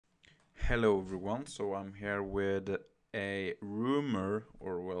Hello everyone, so I'm here with a rumor,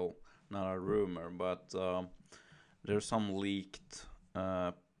 or well, not a rumor, but there's some leaked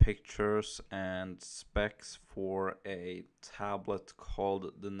pictures and specs for a tablet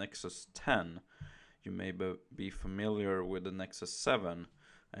called the Nexus 10. You may be familiar with the Nexus 7.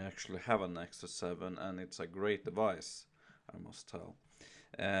 I actually have a Nexus 7 and it's a great device, I must tell.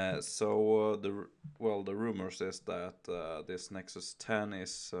 The rumors is that this Nexus 10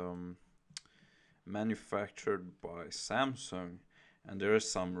 is manufactured by Samsung, and there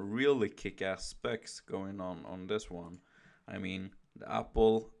is some really kick-ass specs going on this one. I mean, the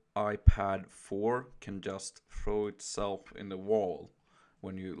Apple iPad 4 can just throw itself in the wall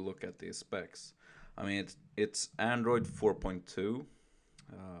when you look at these specs. I mean, it's Android 4.2.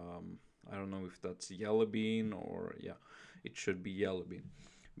 I don't know if that's Yellow Bean or yeah, it should be Yellow Bean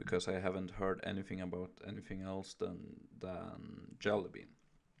because I haven't heard anything about anything else than Jelly Bean.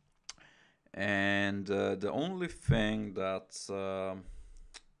 And the only thing that's bad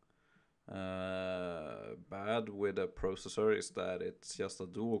with a processor is that it's just a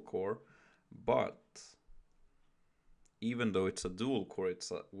dual core, but even though it's a dual core, it's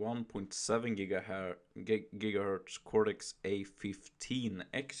a 1.7 gigahertz Cortex A15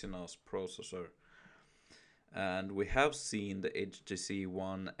 Exynos processor. And we have seen the HTC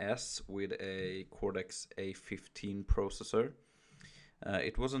One S with a Cortex A15 processor.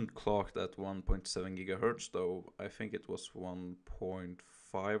 It wasn't clocked at 1.7 gigahertz though. I think it was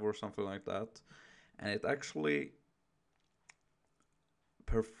 1.5 or something like that. And it actually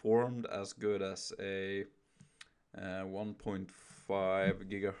performed as good as a 1.5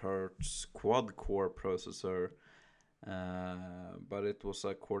 gigahertz quad core processor, but it was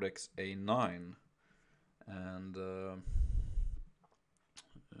a Cortex A9. And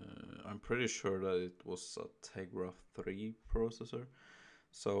I'm pretty sure that it was a Tegra 3 processor.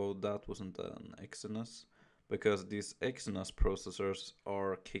 So that wasn't an Exynos, because these Exynos processors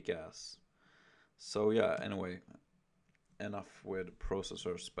are kick-ass. So yeah, anyway, enough with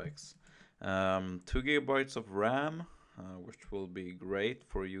processor specs. 2 gigabytes of RAM, which will be great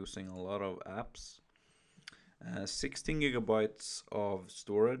for using a lot of apps. 16 gigabytes of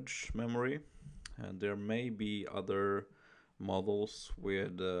storage memory. There may be other models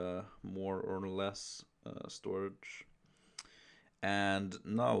with more or less storage. And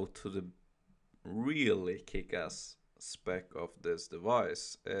now to the really kick-ass spec of this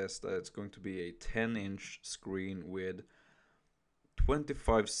device is that it's going to be a 10-inch screen with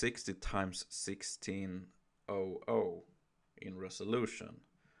 2560 x 1600 in resolution.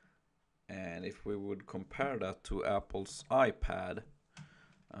 And if we would compare that to Apple's iPad,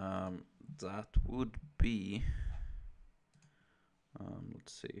 that would be,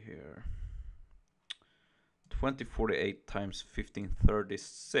 let's see here, 2048 x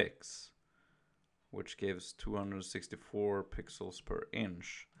 1536, which gives 264 pixels per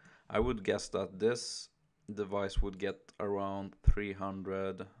inch. I would guess that this device would get around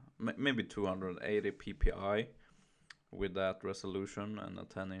 300, maybe 280 ppi with that resolution and a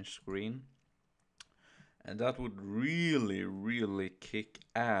 10-inch screen. And that would really kick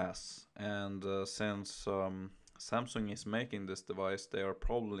ass. And since Samsung is making this device, they are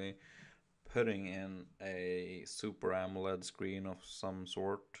probably putting in a Super AMOLED screen of some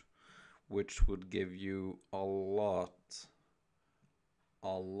sort, which would give you a lot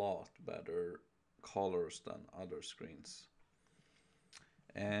better colors than other screens.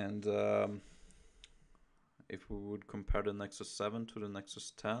 And if we would compare the Nexus 7 to the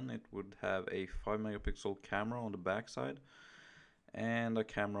Nexus 10, it would have a 5 megapixel camera on the back side and a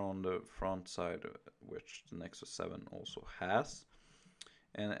camera on the front side, which the Nexus 7 also has.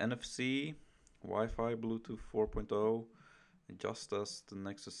 And NFC, Wi-Fi, Bluetooth 4.0, just as the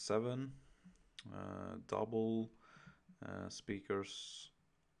Nexus 7. Double speakers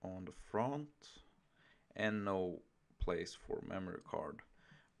on the front, and no place for memory card,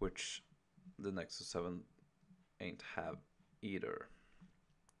 which the Nexus 7 ain't have either.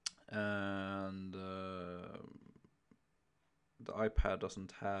 And the iPad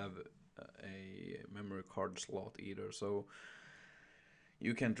doesn't have a memory card slot either, so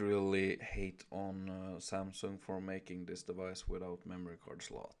you can't really hate on Samsung for making this device without memory card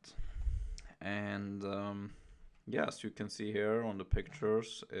slot. And yes, you can see here on the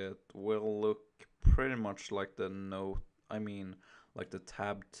pictures, it will look pretty much like the Note, I mean like the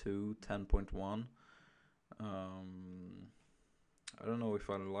Tab 2 10.1. I don't know if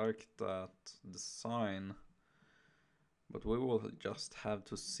I like that design, but we will just have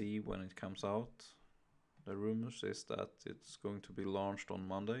to see when it comes out. The rumors is that it's going to be launched on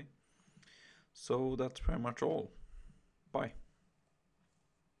Monday. So that's pretty much all. Bye.